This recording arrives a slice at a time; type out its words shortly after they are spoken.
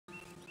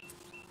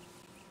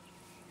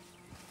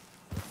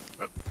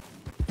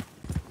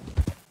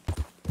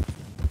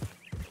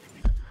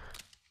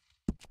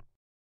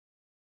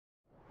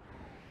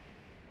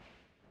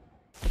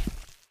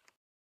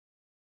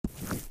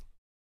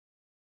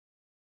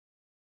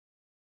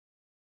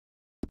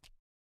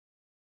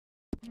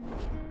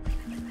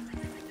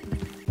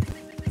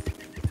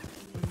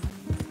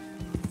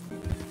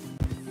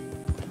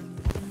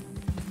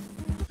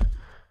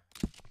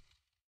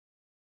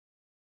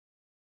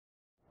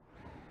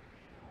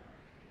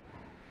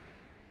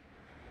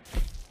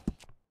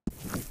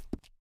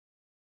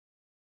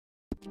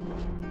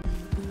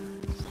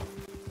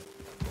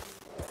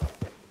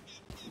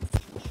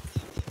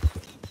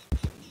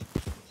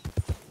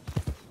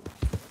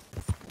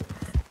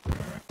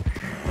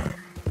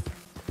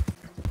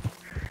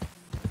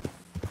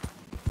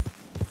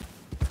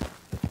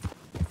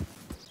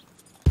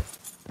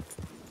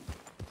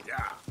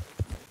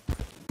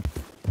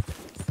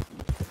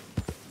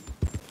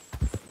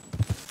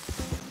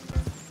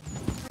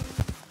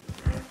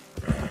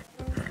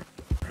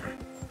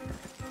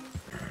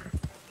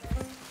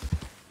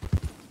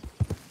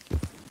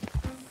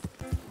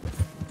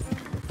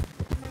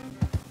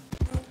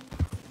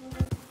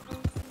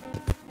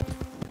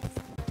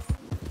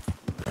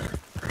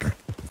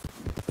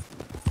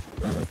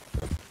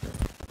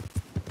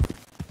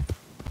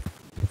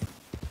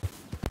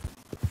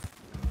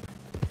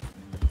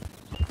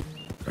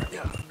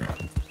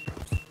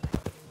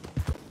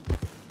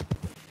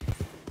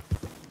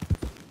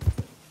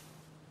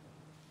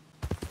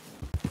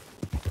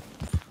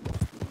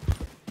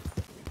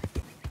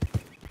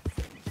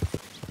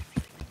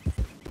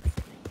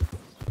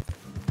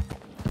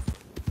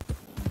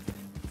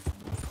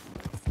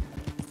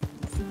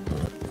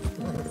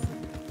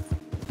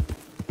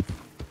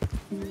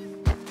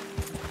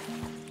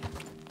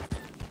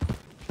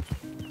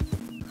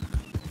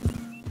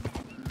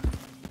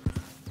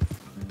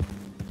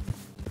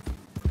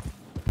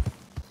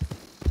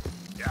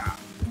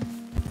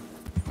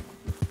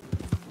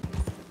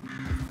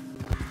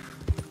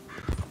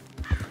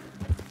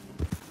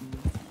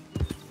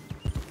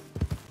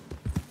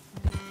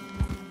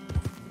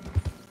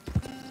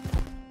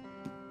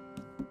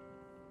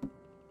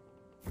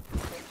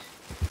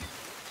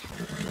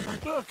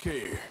Look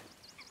here.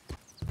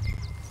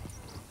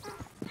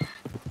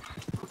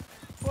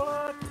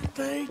 What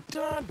they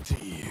done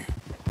to you?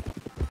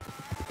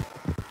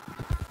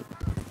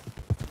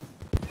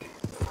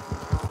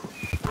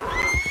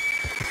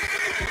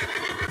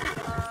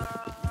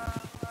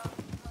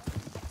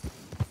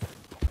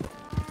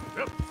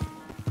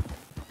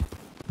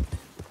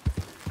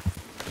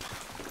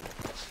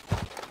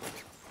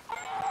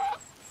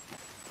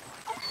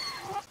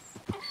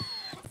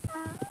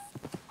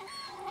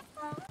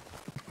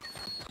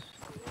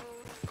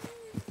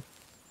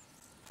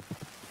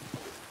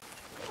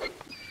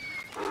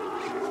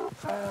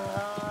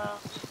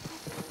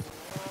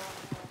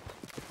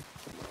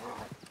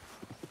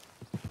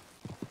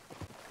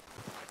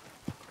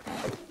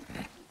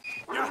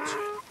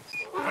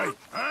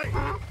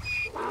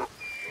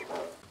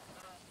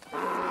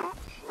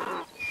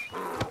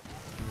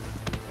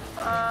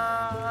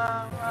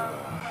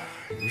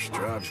 These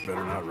stripes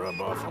better not rub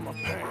off on my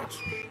pants.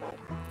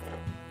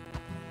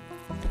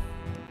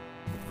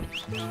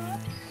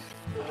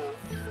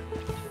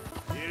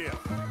 Giddy up.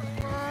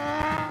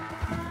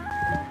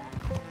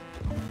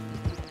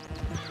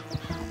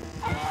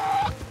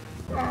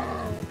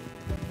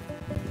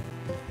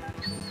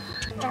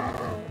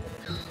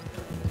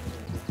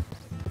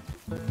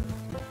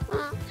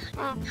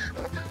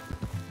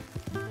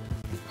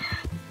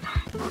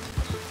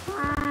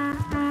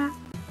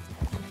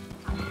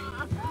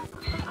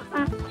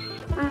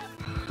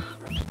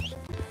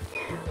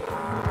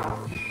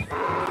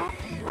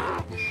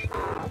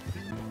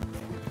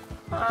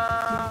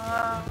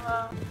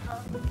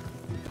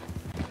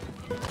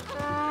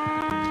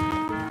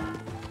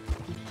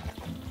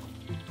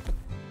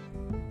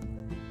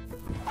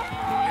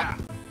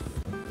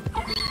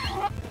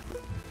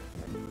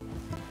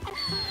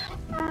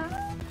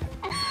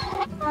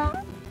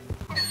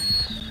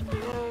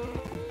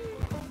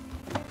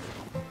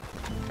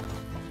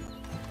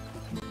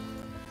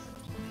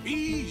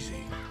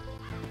 Easy.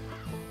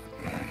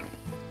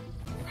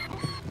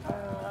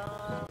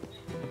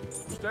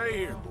 Stay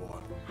here, boy.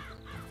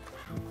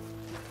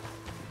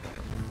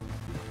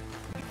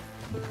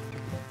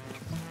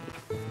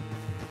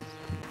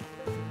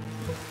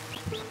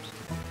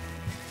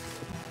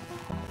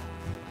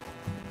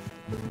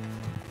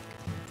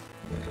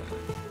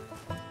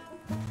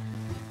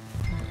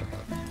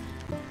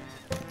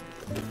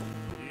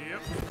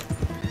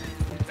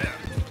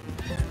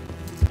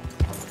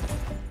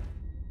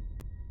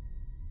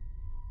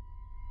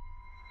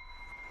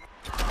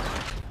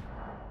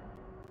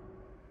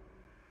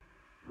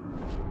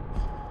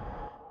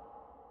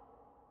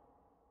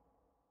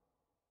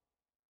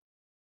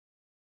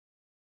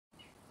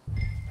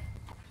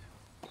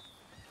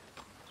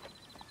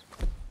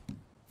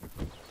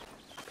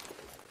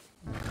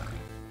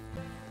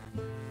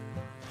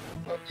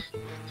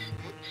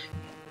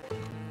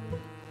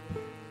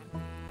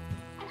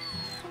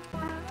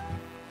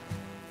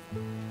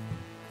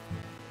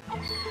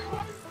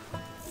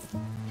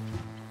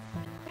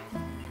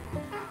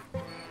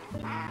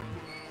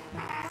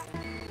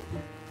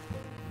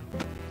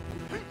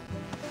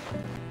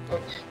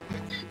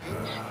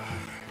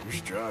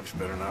 stripes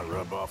better not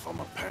rub off on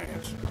my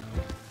pants.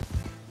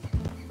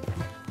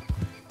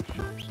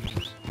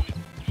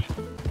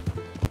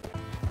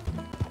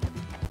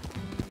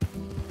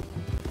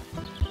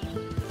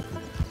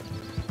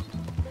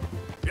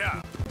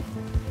 Yeah.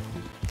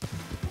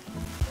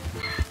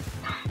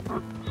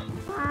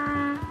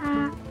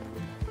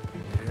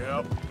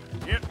 Yep.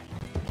 Yep.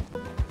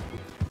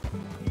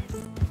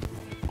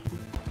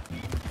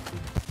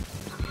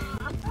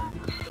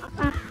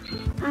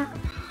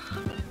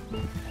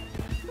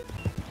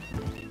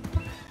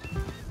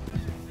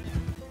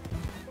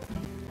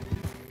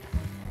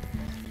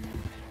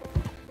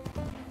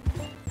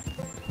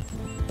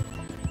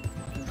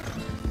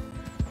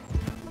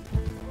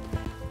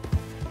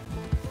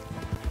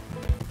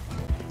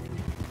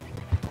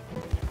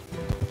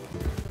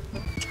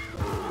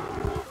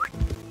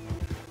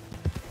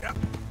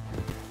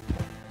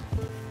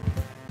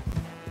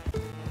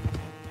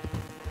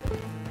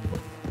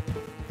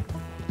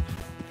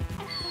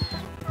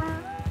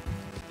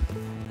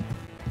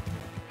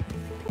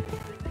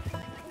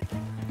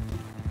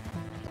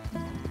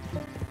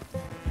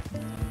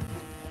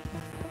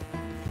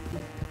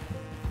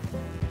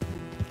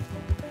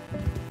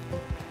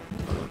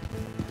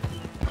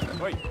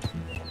 Wait.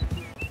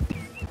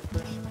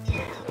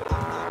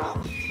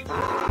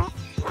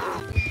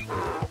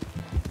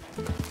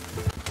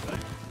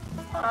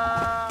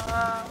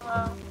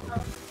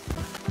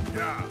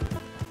 Yeah.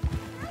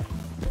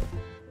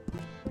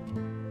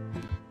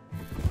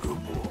 Good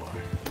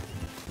boy.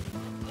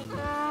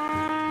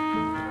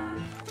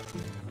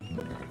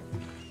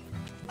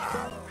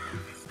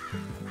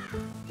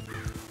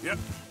 Yep.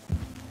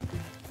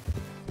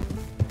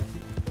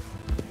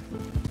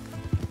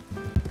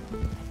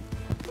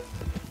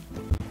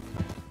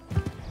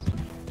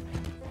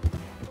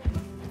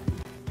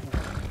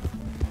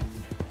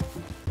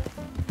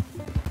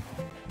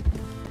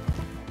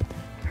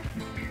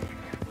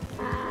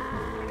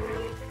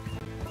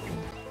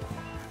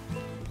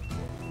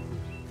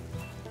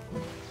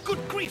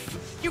 Good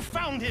grief! You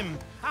found him!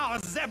 Our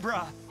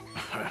zebra!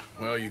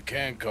 Well, you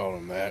can call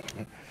him that.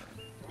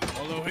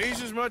 Although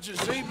he's as much a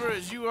zebra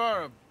as you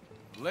are a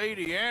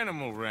lady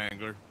animal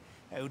wrangler.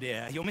 Oh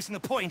dear, you're missing the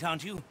point,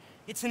 aren't you?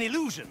 It's an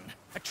illusion.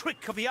 A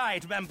trick of the eye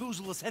to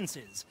bamboozle the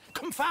senses.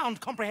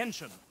 Confound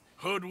comprehension.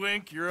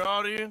 Hoodwink your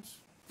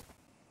audience?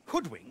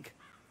 Hoodwink?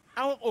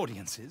 Our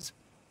audiences?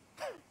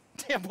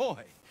 Dear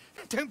boy,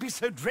 don't be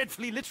so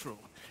dreadfully literal.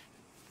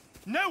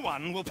 No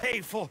one will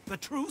pay for the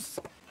truth.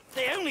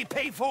 They only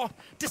pay for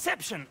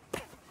deception.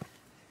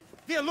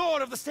 The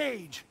allure of the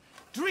stage,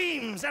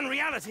 dreams and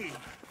reality.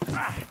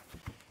 Ah.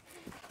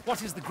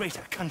 What is the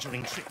greater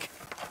conjuring trick?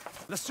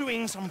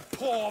 Lassoing some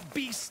poor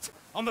beast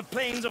on the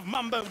plains of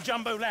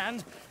mumbo-jumbo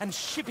land and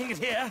shipping it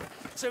here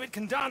so it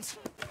can dance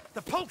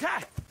the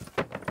polka?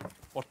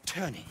 Or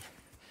turning,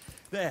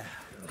 there,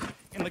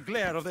 in the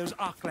glare of those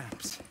arc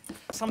lamps,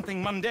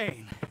 something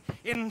mundane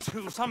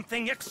into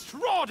something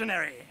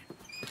extraordinary?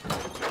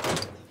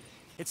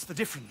 It's the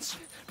difference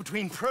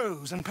between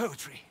prose and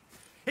poetry.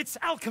 It's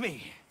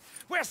alchemy.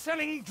 We're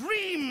selling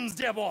dreams,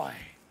 dear boy.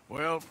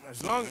 Well,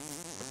 as long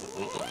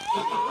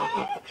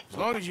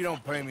as you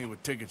don't pay me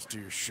with tickets to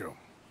your show.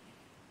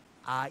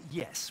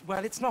 Yes.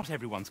 Well, it's not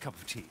everyone's cup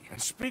of tea. And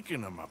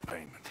speaking of my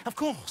payment... Of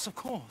course, of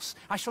course.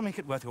 I shall make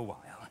it worth your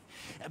while.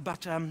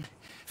 But,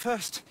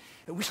 first,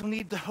 we shall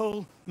need the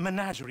whole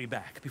menagerie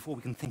back before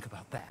we can think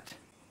about that.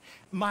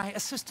 My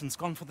assistant's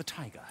gone for the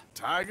tiger.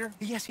 Tiger?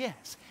 Yes,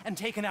 yes. And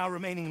taken our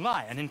remaining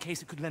lion in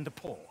case it could lend a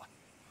paw.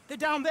 They're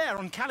down there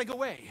on Caliga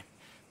Way.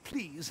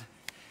 Please,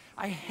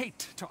 I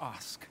hate to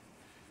ask.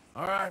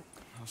 All right,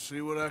 I'll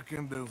see what I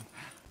can do.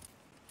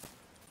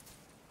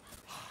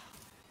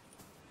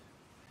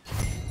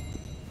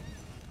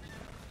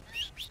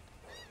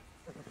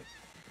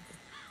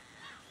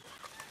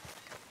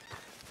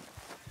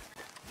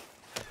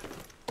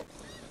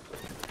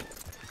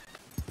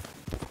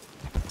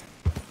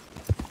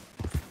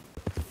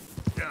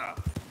 Yeah.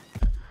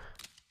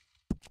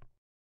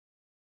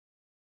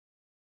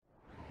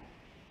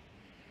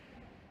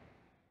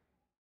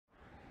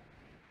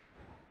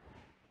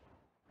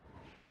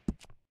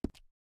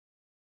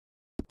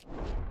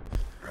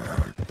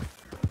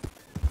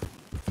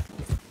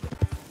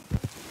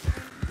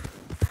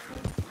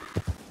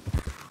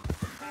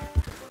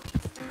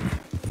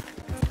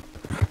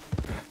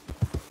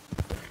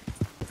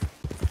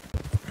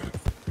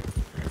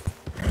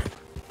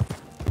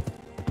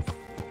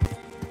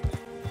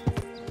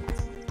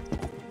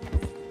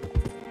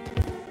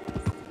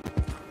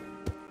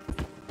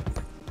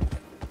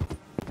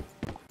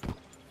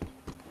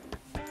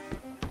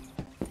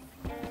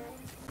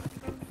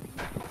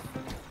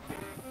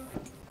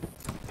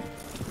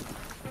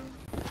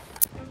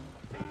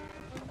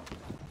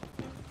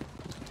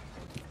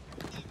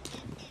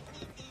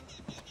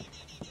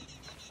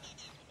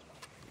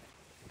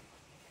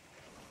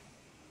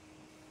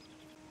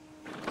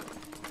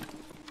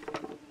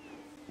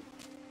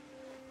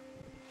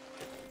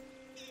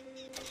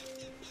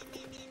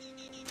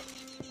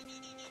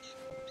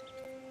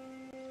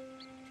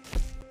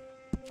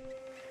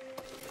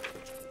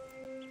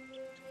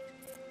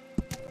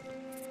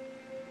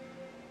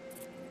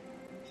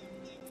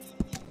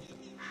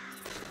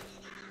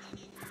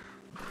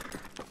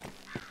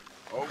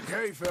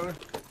 Hey, fella.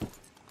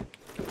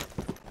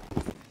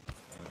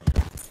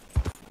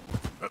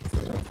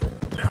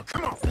 Now,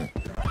 come on.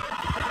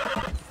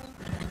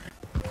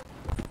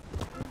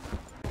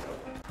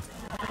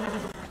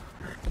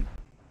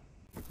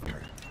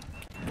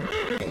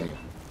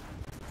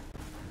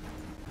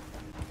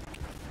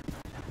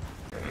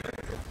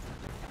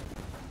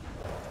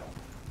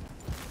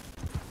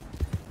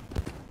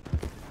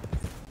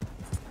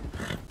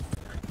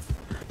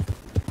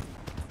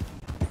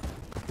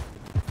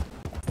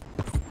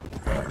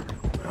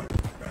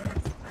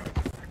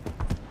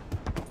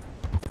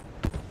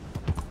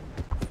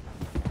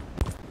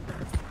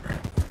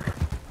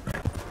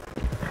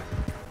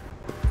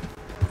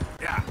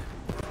 Yeah.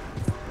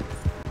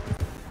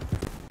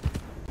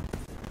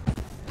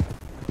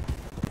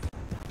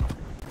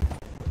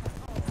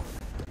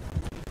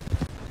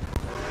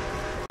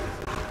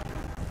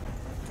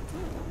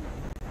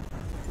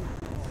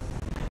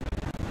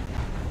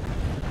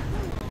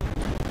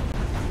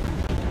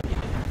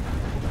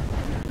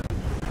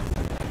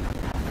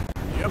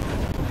 Yep.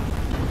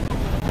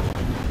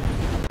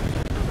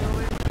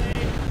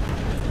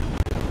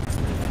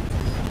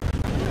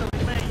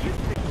 Man, you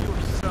think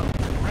you're so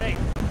great.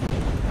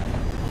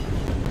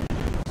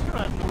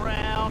 Strutting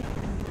around.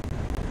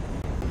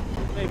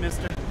 Hey,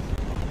 mister.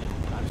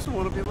 I just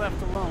want to be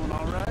left alone,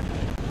 all right?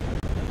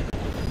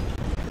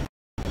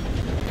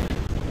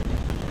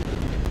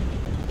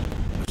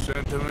 A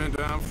sentiment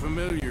I'm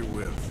familiar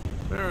with.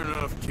 Fair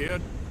enough,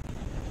 kid.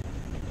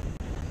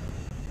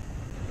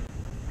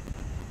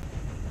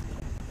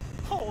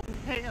 Holding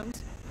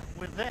hands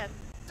with that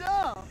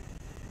dumb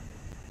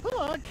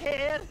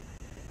kid.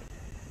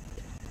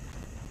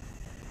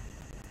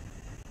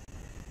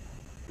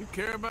 You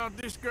care about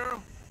this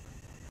girl?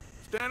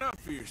 Stand up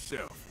for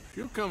yourself.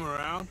 She'll come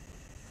around.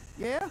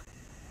 Yeah?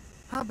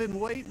 I've been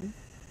waiting.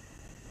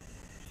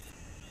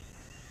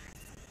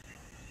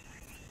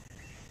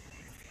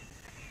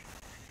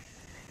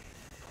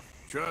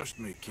 Trust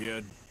me,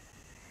 kid.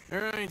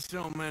 There ain't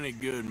so many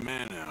good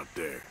men out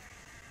there.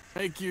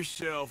 Make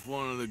yourself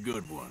one of the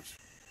good ones.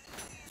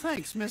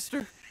 Thanks,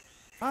 mister.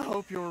 I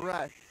hope you're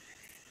right.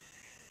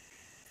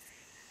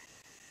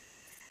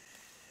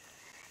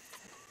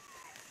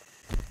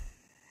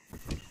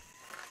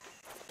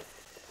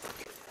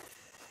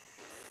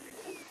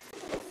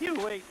 You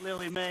wait,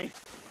 Lily Mae.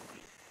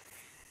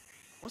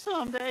 Well,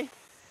 someday,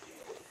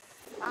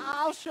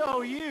 I'll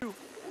show you.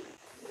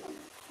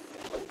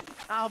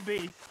 I'll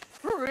be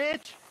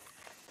rich.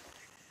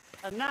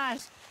 A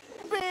nice,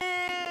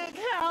 big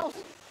house.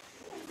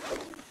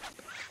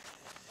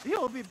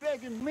 You'll be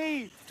begging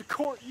me to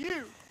court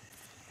you.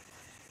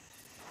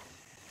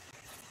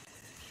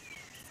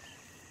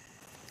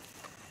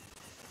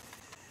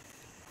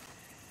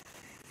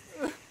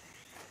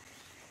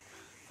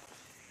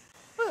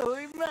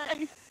 Lily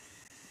Mae.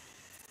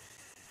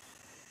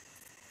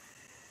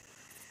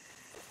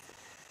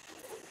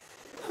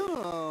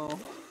 Oh,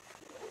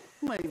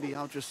 maybe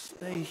I'll just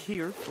stay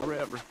here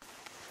forever.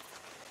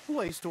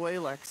 Waste away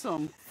like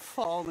some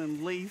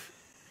fallen leaf.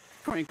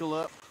 Crinkle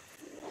up.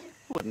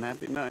 Wouldn't that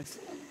be nice?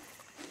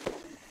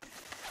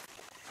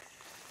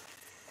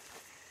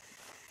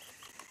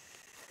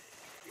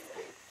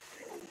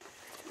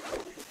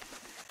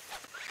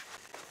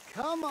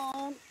 Come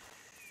on.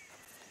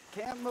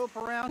 Can't mope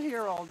around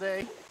here all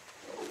day.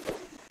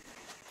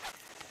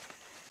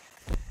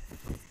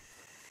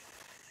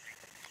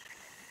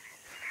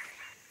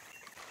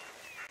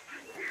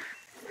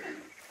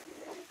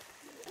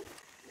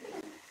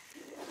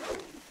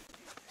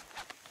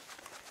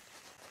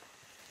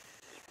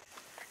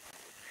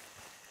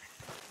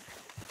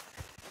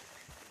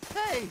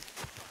 Hey,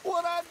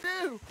 what'd I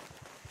do?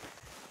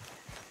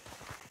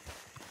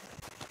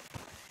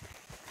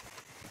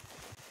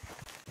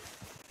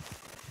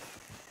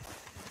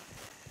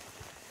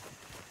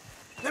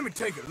 Let me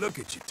take a look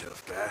at you,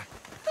 tough guy.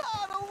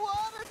 I don't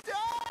want to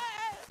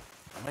die!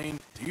 I mean,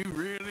 do you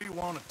really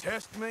want to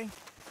test me?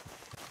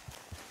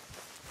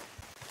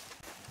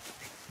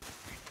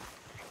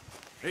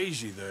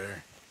 Easy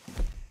there.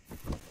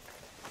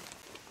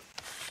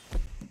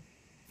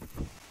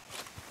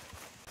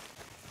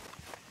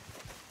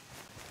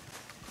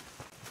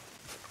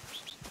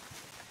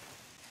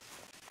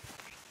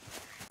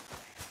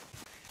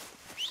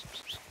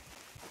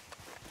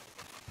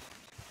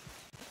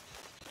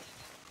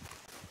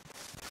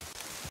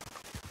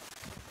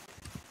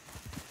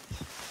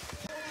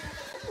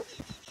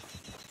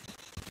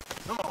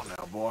 Come on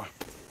now, boy.